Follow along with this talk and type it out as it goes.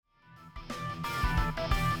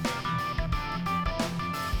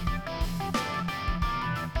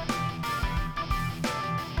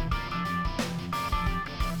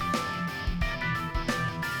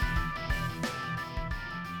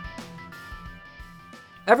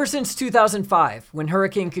Ever since 2005, when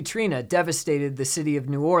Hurricane Katrina devastated the city of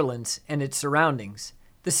New Orleans and its surroundings,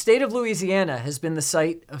 the state of Louisiana has been the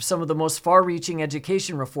site of some of the most far-reaching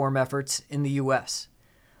education reform efforts in the U.S.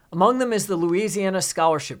 Among them is the Louisiana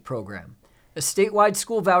Scholarship Program, a statewide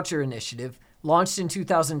school voucher initiative launched in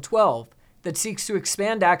 2012 that seeks to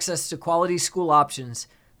expand access to quality school options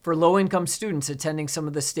for low-income students attending some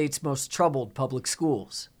of the state's most troubled public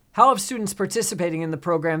schools. How have students participating in the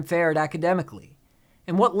program fared academically?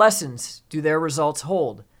 And what lessons do their results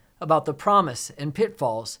hold about the promise and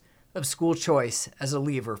pitfalls of school choice as a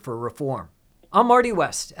lever for reform? I'm Marty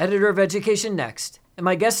West, editor of Education Next, and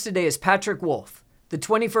my guest today is Patrick Wolf, the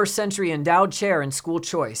 21st Century Endowed Chair in School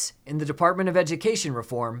Choice in the Department of Education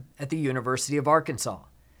Reform at the University of Arkansas.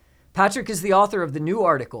 Patrick is the author of the new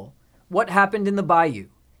article, What Happened in the Bayou?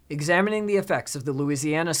 Examining the effects of the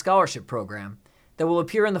Louisiana Scholarship Program, that will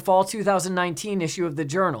appear in the fall 2019 issue of the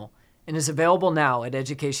Journal and is available now at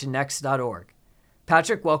educationnext.org.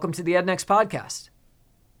 Patrick, welcome to the EdNext podcast.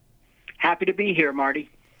 Happy to be here, Marty.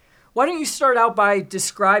 Why don't you start out by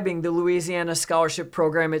describing the Louisiana Scholarship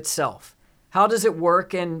Program itself? How does it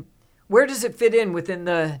work, and where does it fit in within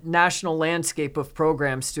the national landscape of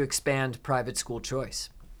programs to expand private school choice?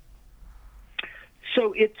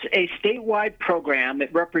 So it's a statewide program.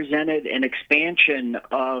 It represented an expansion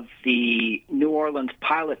of the New Orleans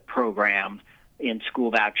pilot program in school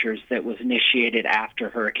vouchers that was initiated after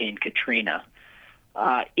Hurricane Katrina.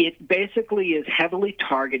 It basically is heavily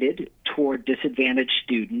targeted toward disadvantaged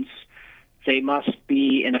students. They must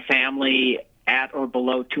be in a family at or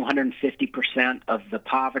below 250% of the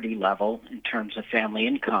poverty level in terms of family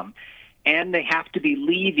income, and they have to be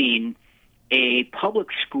leaving a public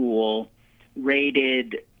school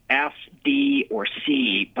rated F, D, or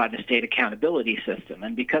C by the state accountability system.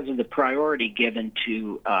 And because of the priority given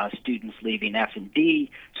to students leaving F and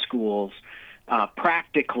D schools,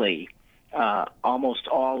 practically almost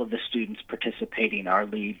all of the students participating are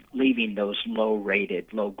leaving those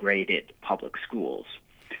low-graded public schools.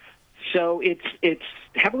 So it's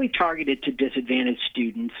heavily targeted to disadvantaged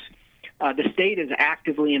students. The state is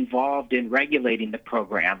actively involved in regulating the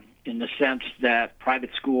program in the sense that private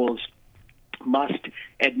schools must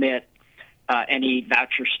admit any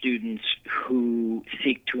voucher students who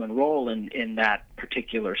seek to enroll in that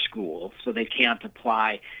particular school, so they can't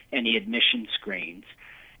apply any admission screens.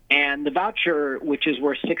 And the voucher, which is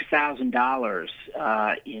worth $6,000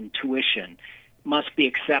 in tuition, must be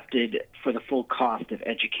accepted for the full cost of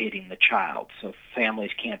educating the child, so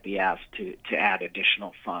families can't be asked to add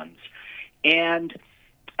additional funds. And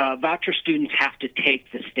voucher students have to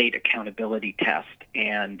take the state accountability test,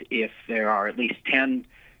 and if there are at least 10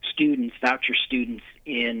 voucher students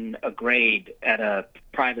in a grade at a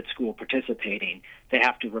private school participating, they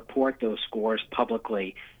have to report those scores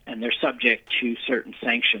publicly, and they're subject to certain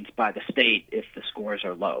sanctions by the state if the scores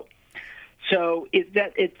are low. So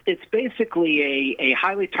it's basically a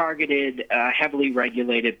highly targeted, heavily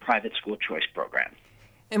regulated private school choice program.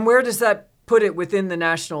 And where does that put it within the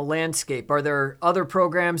national landscape? Are there other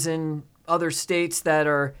programs in other states that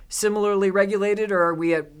are similarly regulated, or are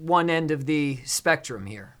we at one end of the spectrum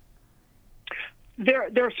here? There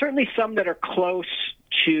are certainly some that are close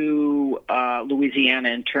to Louisiana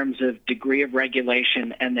in terms of degree of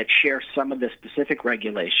regulation and that share some of the specific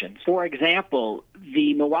regulations. For example,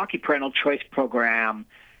 the Milwaukee Parental Choice Program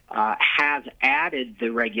has added the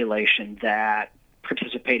regulation that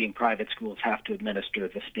participating private schools have to administer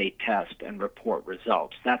the state test and report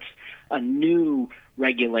results. That's a new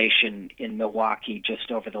regulation in Milwaukee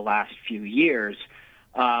just over the last few years.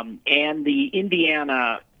 And the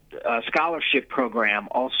Indiana scholarship program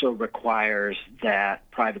also requires that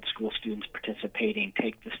private school students participating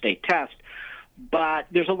take the state test. But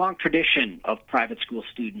there's a long tradition of private school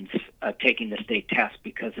students taking the state test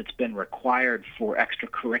because it's been required for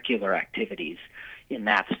extracurricular activities in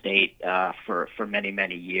that state for many,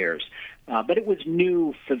 many years. But it was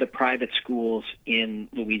new for the private schools in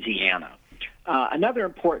Louisiana. Another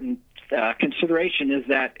important consideration is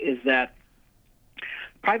that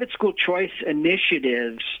private school choice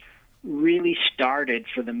initiatives really started,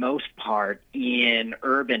 for the most part, in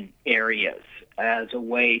urban areas as a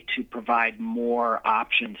way to provide more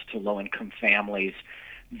options to low-income families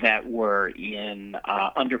that were in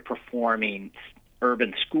underperforming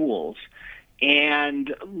urban schools.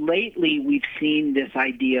 And lately, we've seen this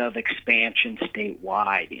idea of expansion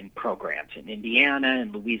statewide in programs in Indiana,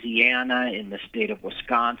 in Louisiana, in the state of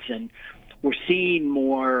Wisconsin. We're seeing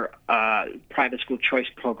more private school choice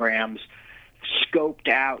programs scoped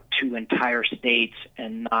out to entire states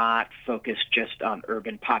and not focused just on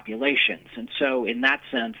urban populations. And so in that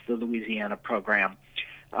sense, the Louisiana program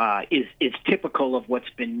is typical of what's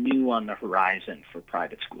been new on the horizon for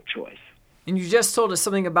private school choice. And you just told us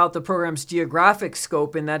something about the program's geographic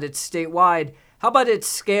scope in that it's statewide. How about its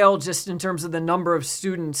scale, just in terms of the number of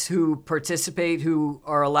students who participate, who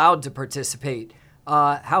are allowed to participate?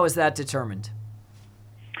 How is that determined?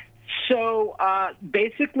 So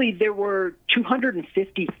basically, there were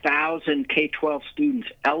 250,000 K-12 students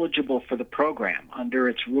eligible for the program under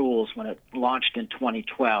its rules when it launched in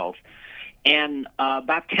 2012, and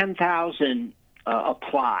about 10,000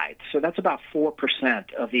 applied. So that's about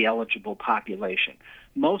 4% of the eligible population.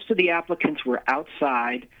 Most of the applicants were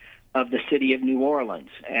outside of the city of New Orleans,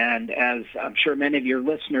 and as I'm sure many of your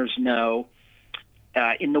listeners know,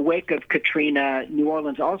 in the wake of Katrina, New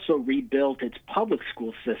Orleans also rebuilt its public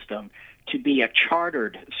school system to be a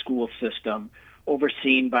chartered school system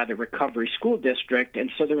overseen by the Recovery School District. And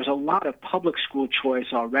so there was a lot of public school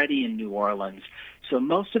choice already in New Orleans. So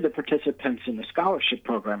most of the participants in the scholarship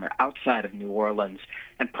program are outside of New Orleans,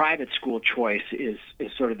 and private school choice is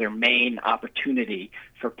sort of their main opportunity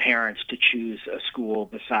for parents to choose a school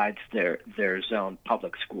besides their zone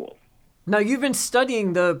public school. Now, you've been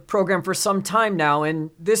studying the program for some time now,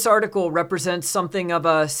 and this article represents something of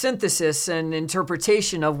a synthesis and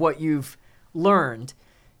interpretation of what you've learned.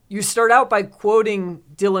 You start out by quoting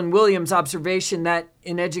Dylan Williams' observation that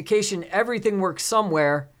in education, everything works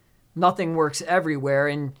somewhere, nothing works everywhere,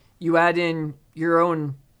 and you add in your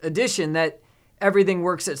own addition that everything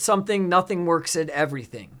works at something, nothing works at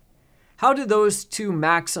everything. How do those two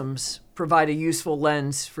maxims provide a useful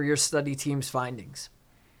lens for your study team's findings?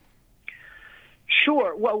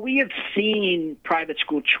 Sure. Well, we have seen private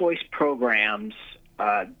school choice programs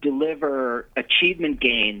deliver achievement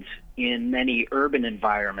gains in many urban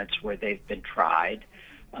environments where they've been tried.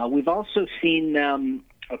 We've also seen them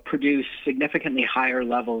produce significantly higher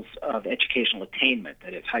levels of educational attainment,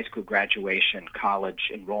 that is, high school graduation,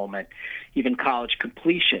 college enrollment, even college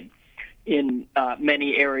completion, in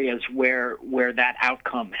many areas where that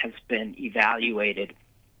outcome has been evaluated.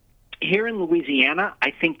 Here in Louisiana, I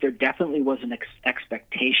think there definitely was an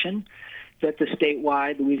expectation that the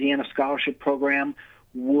statewide Louisiana Scholarship Program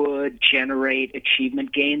would generate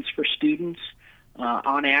achievement gains for students.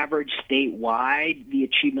 On average, statewide, the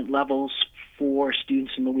achievement levels for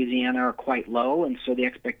students in Louisiana are quite low, and so the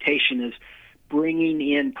expectation is bringing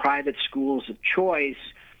in private schools of choice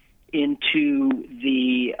into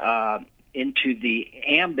the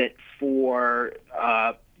ambit for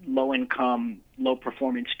low-income,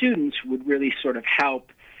 low-performing students would really sort of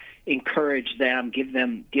help encourage them, give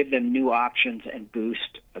them new options, and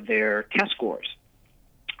boost their test scores.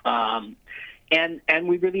 And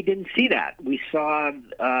we really didn't see that. We saw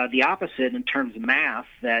the opposite in terms of math,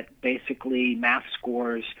 that basically math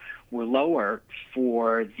scores were lower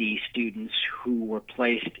for the students who were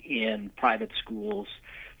placed in private schools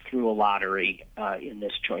through a lottery in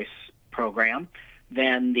this choice program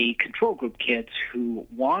than the control group kids who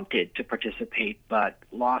wanted to participate but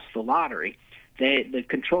lost the lottery. The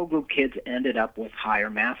control group kids ended up with higher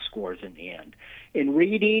math scores in the end. In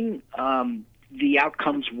reading, the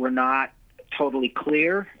outcomes were not totally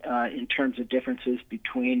clear in terms of differences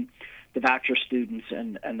between the voucher students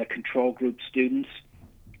and the control group students.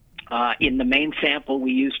 In the main sample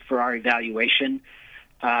we used for our evaluation,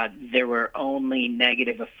 there were only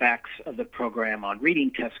negative effects of the program on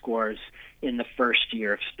reading test scores in the first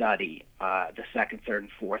year of study. The second, third,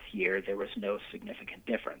 and fourth year, there was no significant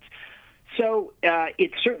difference. So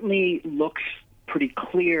it certainly looks pretty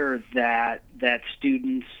clear that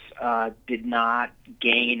students did not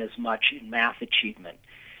gain as much in math achievement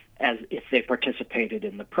as if they participated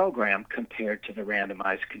in the program compared to the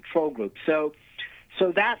randomized control group. So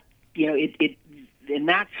that, it in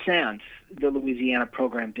that sense, the Louisiana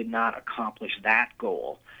program did not accomplish that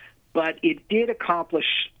goal, but it did accomplish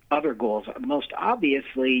other goals. Most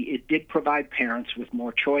obviously, it did provide parents with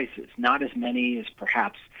more choices, not as many as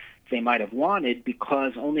perhaps they might have wanted,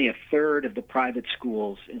 because only a third of the private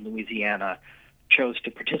schools in Louisiana chose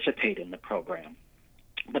to participate in the program.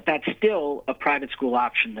 But that's still a private school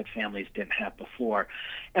option that families didn't have before.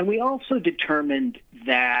 And we also determined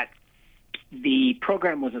that the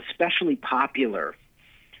program was especially popular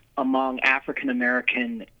among African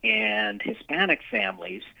American and Hispanic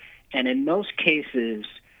families, and in most cases,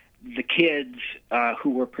 the kids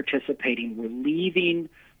who were participating were leaving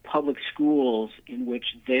public schools in which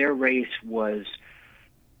their race was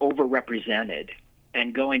overrepresented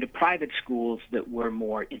and going to private schools that were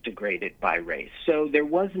more integrated by race. So there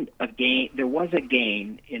was a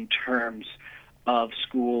gain in terms of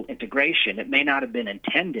school integration. It may not have been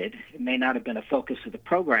intended, it may not have been a focus of the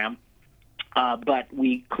program, but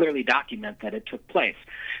we clearly document that it took place.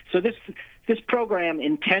 So this program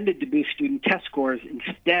intended to boost student test scores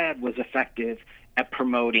instead was effective at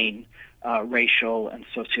promoting racial and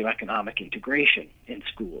socioeconomic integration in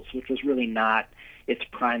schools, which was really not its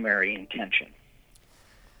primary intention.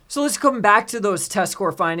 So let's come back to those test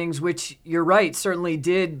score findings, which you're right, certainly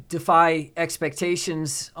did defy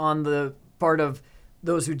expectations on the part of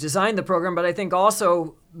those who designed the program, but I think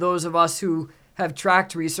also those of us who have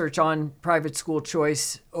tracked research on private school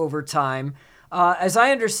choice over time. As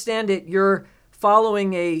I understand it, you're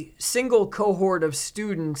following a single cohort of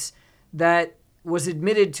students that was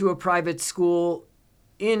admitted to a private school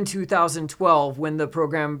in 2012 when the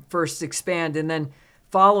program first expanded, and then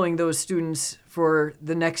following those students for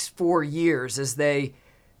the next 4 years as they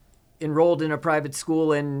enrolled in a private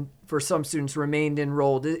school and for some students remained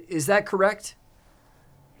enrolled. Is that correct?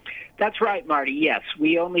 That's right, Marty. Yes,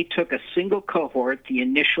 we only took a single cohort, the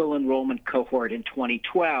initial enrollment cohort in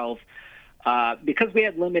 2012, because we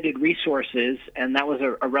had limited resources, and that was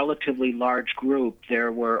a relatively large group.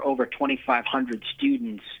 There were over 2,500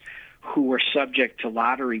 students who were subject to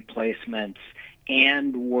lottery placements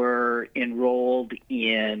and were enrolled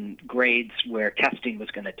in grades where testing was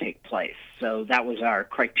going to take place. So that was our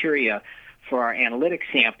criteria for our analytic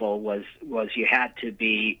sample was you had to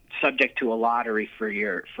be subject to a lottery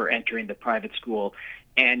for entering the private school,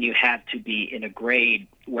 and you had to be in a grade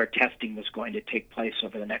where testing was going to take place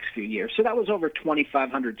over the next few years. So that was over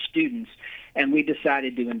 2,500 students, and we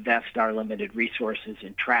decided to invest our limited resources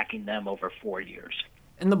in tracking them over 4 years.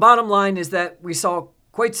 And the bottom line is that we saw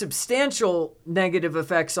quite substantial negative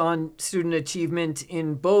effects on student achievement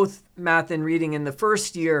in both math and reading in the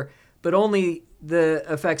first year, but only the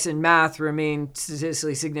effects in math remained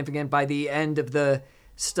statistically significant by the end of the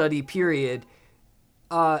study period.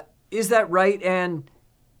 Is that right? And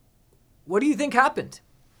what do you think happened?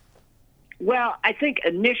 Well, I think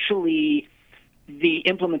initially the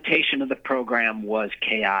implementation of the program was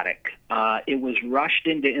chaotic. It was rushed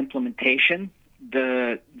into implementation.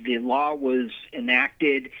 The law was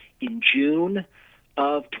enacted in June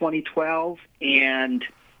of 2012, and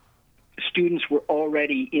students were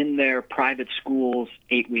already in their private schools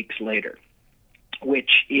 8 weeks later, which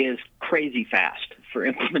is crazy fast for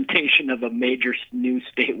implementation of a major new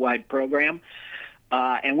statewide program.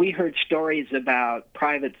 And we heard stories about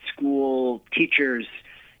private school teachers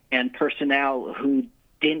and personnel who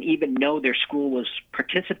didn't even know their school was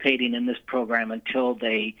participating in this program until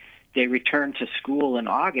they returned to school in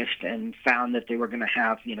August and found that they were going to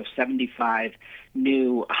have 75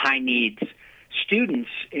 new high needs students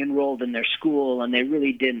enrolled in their school, and they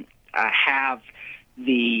really didn't have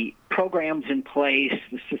the programs in place,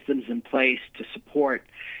 the systems in place to support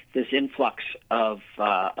this influx of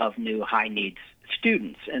new high needs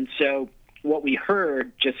students. And so what we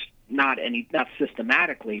heard, just not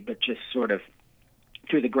systematically, but just sort of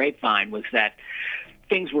through the grapevine, was that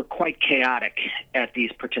things were quite chaotic at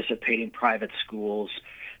these participating private schools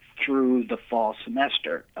through the fall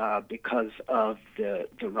semester because of the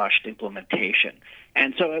rushed implementation.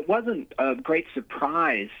 And so it wasn't a great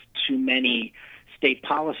surprise to many state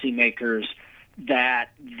policymakers that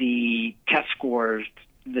the test score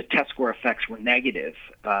effects were negative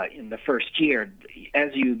in the first year.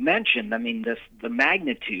 As you mentioned, I mean, the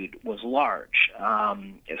magnitude was large,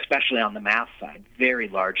 especially on the math side, very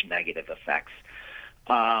large negative effects.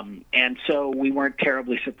 And so we weren't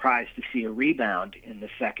terribly surprised to see a rebound in the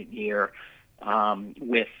second year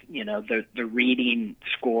with, the reading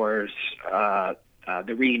scores,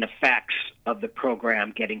 the reading effects of the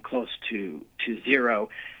program getting close to zero,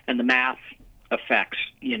 and the math effects,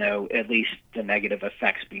 at least the negative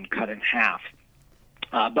effects being cut in half.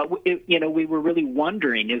 But we were really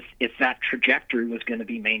wondering if that trajectory was going to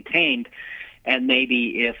be maintained, and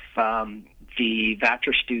maybe if the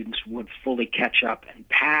VATRA students would fully catch up and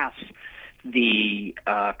pass the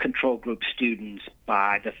control group students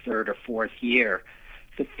by the third or fourth year.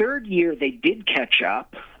 The third year, they did catch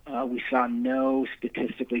up. We saw no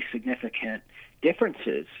statistically significant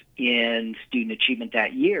differences in student achievement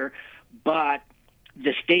that year, but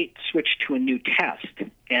the state switched to a new test,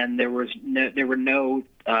 and there were no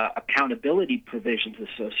accountability provisions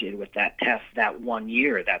associated with that test that 1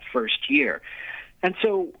 year, that first year. And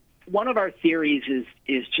so one of our theories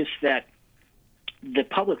is just that the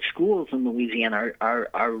public schools in Louisiana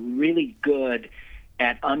are really good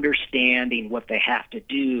at understanding what they have to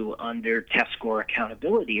do under test score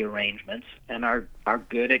accountability arrangements, and are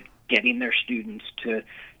good at getting their students to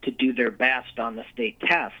do their best on the state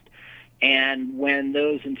test. And when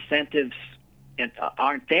those incentives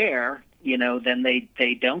aren't there, then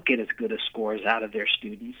they don't get as good as scores out of their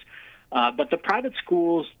students. But the private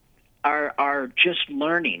schools are just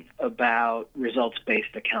learning about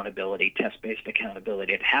results-based accountability, test-based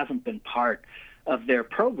accountability. It hasn't been part of their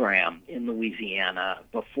program in Louisiana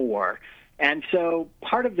before. And so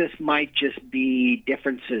part of this might just be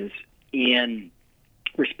differences in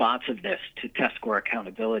responsiveness to test score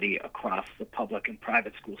accountability across the public and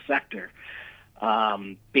private school sector.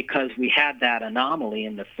 Because we had that anomaly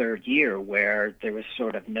in the third year where there was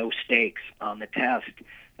sort of no stakes on the test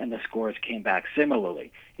and the scores came back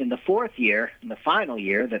similarly. In the fourth year, in the final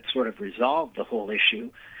year that sort of resolved the whole issue,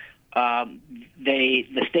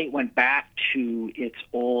 the state went back to its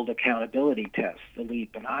old accountability tests, the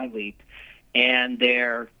LEAP and iLEAP, and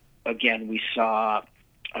there, again, we saw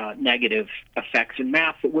negative effects in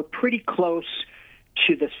math that were pretty close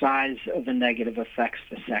to the size of the negative effects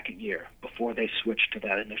the second year before they switched to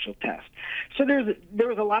that initial test. So there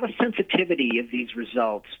was a lot of sensitivity of these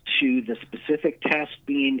results to the specific test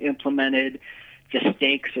being implemented, the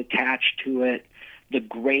stakes attached to it, the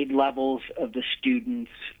grade levels of the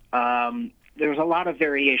students. There was a lot of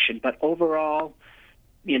variation, but overall,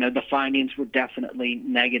 the findings were definitely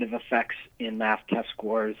negative effects in math test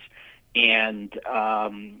scores and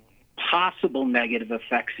possible negative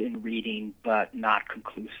effects in reading, but not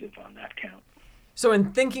conclusive on that count. So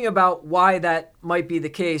in thinking about why that might be the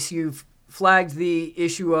case, you've flagged the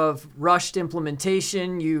issue of rushed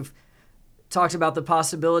implementation. You've talked about the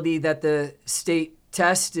possibility that the state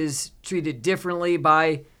test is treated differently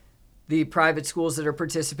by the private schools that are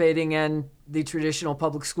participating and the traditional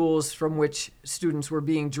public schools from which students were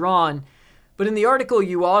being drawn. But in the article,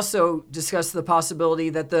 you also discuss the possibility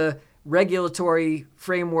that the regulatory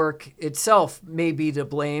framework itself may be to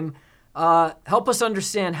blame. Help us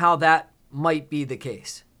understand how that might be the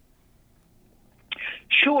case.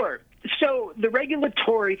 Sure. So the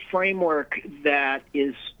regulatory framework that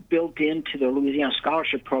is built into the Louisiana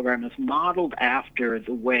Scholarship Program is modeled after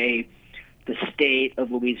the way the state of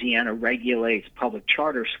Louisiana regulates public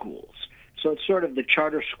charter schools. So it's sort of the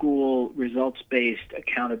charter school results-based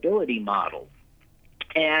accountability model.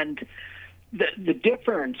 And the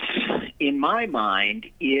difference, in my mind,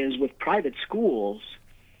 is with private schools,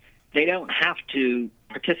 they don't have to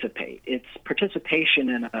participate. It's participation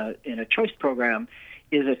in a choice program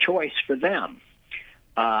is a choice for them.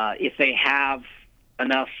 If they have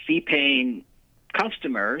enough fee-paying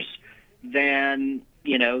customers, then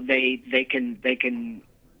they can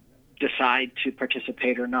decide to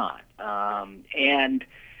participate or not. And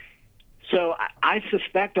so I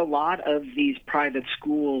suspect a lot of these private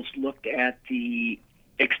schools looked at the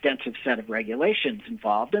extensive set of regulations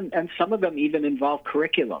involved, and some of them even involve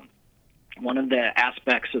curriculum. One of the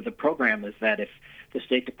aspects of the program is that if the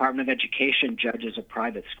State Department of Education judges a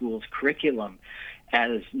private school's curriculum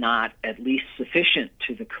as not at least sufficient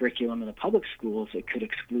to the curriculum in the public schools, it could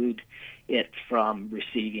exclude it from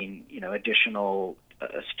receiving, additional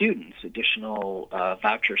students, additional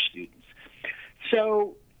voucher students.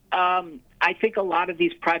 So I think a lot of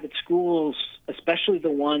these private schools, especially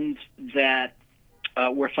the ones that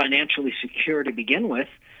were financially secure to begin with,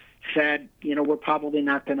 said, we're probably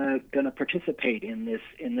not going to participate in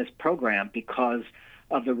this program because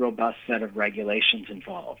of the robust set of regulations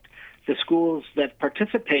involved. The schools that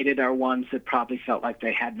participated are ones that probably felt like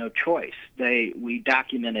they had no choice. We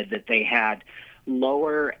documented that they had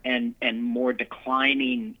lower and more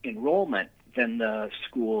declining enrollment than the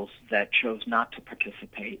schools that chose not to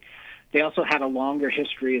participate. They also had a longer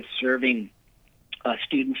history of serving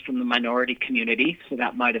students from the minority community, so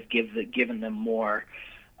that might have given them more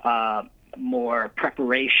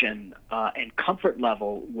preparation and comfort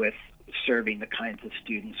level with serving the kinds of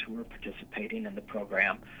students who were participating in the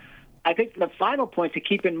program. I think the final point to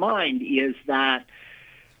keep in mind is that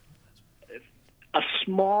a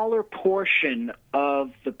smaller portion of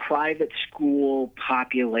the private school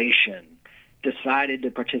population decided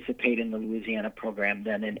to participate in the Louisiana program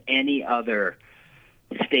than in any other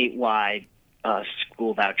statewide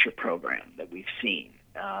school voucher program that we've seen.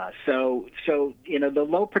 So the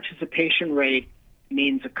low participation rate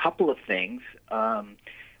means a couple of things.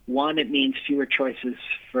 One, it means fewer choices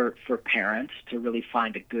for parents to really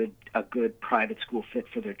find a good private school fit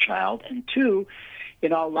for their child. And two,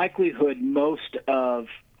 in all likelihood, most of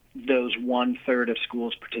those 1/3 of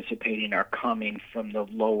schools participating are coming from the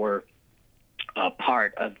lower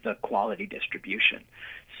part of the quality distribution.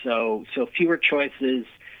 So fewer choices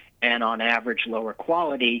and on average lower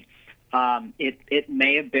quality. It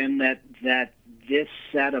may have been that this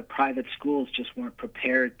set of private schools just weren't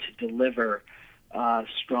prepared to deliver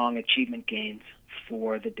strong achievement gains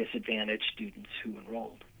for the disadvantaged students who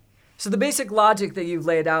enrolled. So the basic logic that you've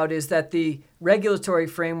laid out is that the regulatory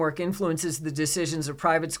framework influences the decisions of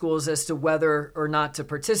private schools as to whether or not to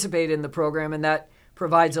participate in the program, and that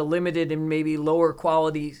provides a limited and maybe lower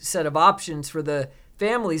quality set of options for the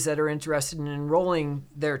families that are interested in enrolling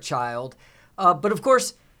their child. But of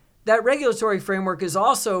course, that regulatory framework is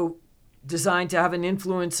also designed to have an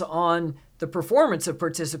influence on the performance of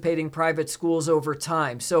participating private schools over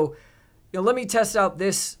time. So, let me test out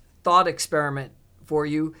this thought experiment for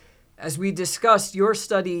you. As we discussed, your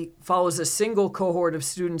study follows a single cohort of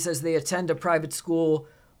students as they attend a private school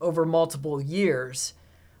over multiple years.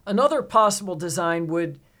 Another possible design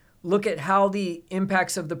would look at how the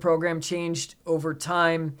impacts of the program changed over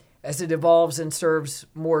time as it evolves and serves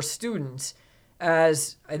more students.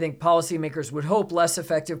 As I think policymakers would hope, less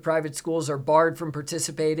effective private schools are barred from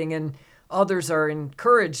participating and others are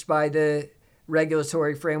encouraged by the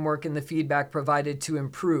regulatory framework and the feedback provided to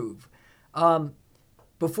improve.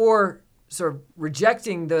 Before sort of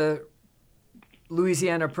rejecting the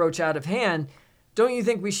Louisiana approach out of hand, don't you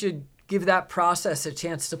think we should give that process a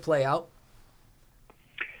chance to play out?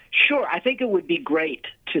 Sure. I think it would be great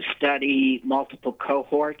to study multiple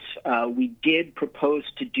cohorts. We did propose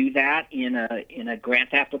to do that in a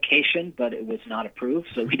grant application, but it was not approved,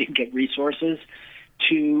 so we didn't get resources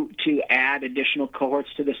to add additional cohorts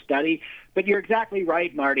to the study. But you're exactly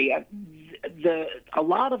right, Marty. A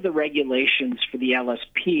lot of the regulations for the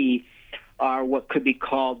LSP are what could be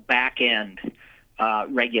called back-end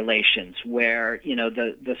regulations, where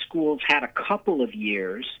the schools had a couple of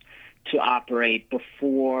years to operate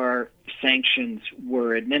before sanctions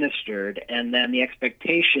were administered, and then the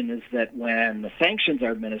expectation is that when the sanctions are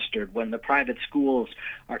administered, when the private schools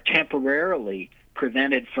are temporarily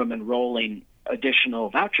prevented from enrolling additional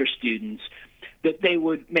voucher students, that they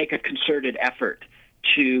would make a concerted effort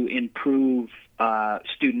to improve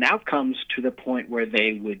student outcomes to the point where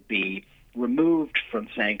they would be removed from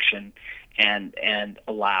sanction and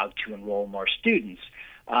allowed to enroll more students.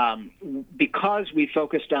 Because we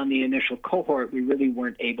focused on the initial cohort, we really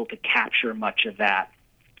weren't able to capture much of that.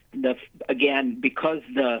 Because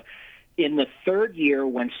in the third year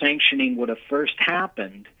when sanctioning would have first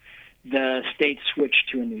happened, the state switched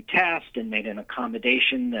to a new test and made an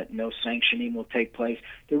accommodation that no sanctioning will take place.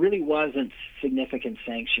 There really wasn't significant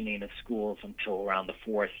sanctioning of schools until around the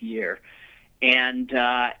fourth year. And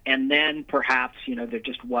then perhaps, there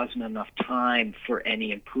just wasn't enough time for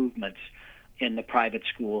any improvements in the private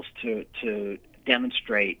schools to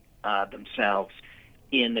demonstrate themselves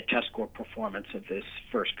in the test score performance of this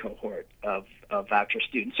first cohort of voucher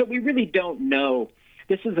students. So we really don't know.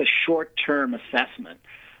 This is a short-term assessment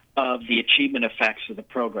of the achievement effects of the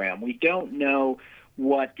program. We don't know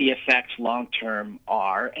what the effects long-term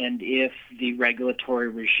are and if the regulatory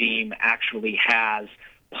regime actually has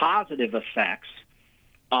positive effects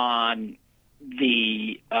on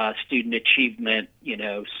the student achievement,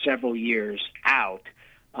 several years out.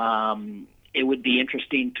 It would be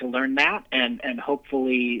interesting to learn that, and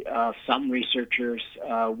hopefully some researchers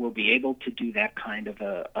will be able to do that kind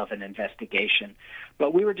of an investigation.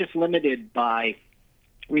 But we were just limited by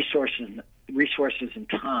resources and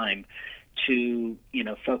time to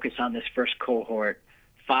focus on this first cohort,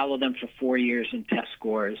 follow them for 4 years in test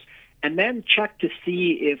scores, and then check to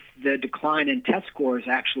see if the decline in test scores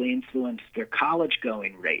actually influenced their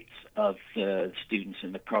college-going rates of the students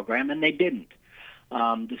in the program, and they didn't.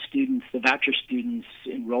 The voucher students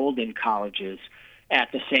enrolled in colleges at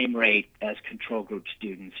the same rate as control group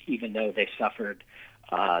students, even though they suffered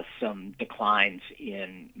some declines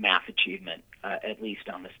in math achievement, at least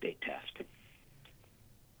on the state test.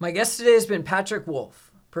 My guest today has been Patrick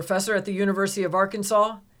Wolf, professor at the University of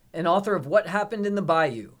Arkansas and author of What Happened in the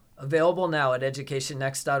Bayou, available now at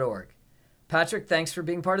educationnext.org. Patrick, thanks for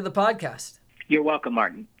being part of the podcast. You're welcome,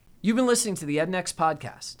 Martin. You've been listening to the EdNext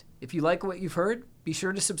podcast. If you like what you've heard, be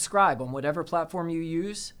sure to subscribe on whatever platform you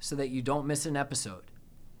use so that you don't miss an episode.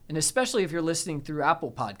 And especially if you're listening through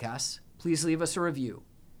Apple Podcasts, please leave us a review.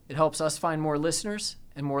 It helps us find more listeners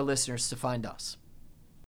and more listeners to find us.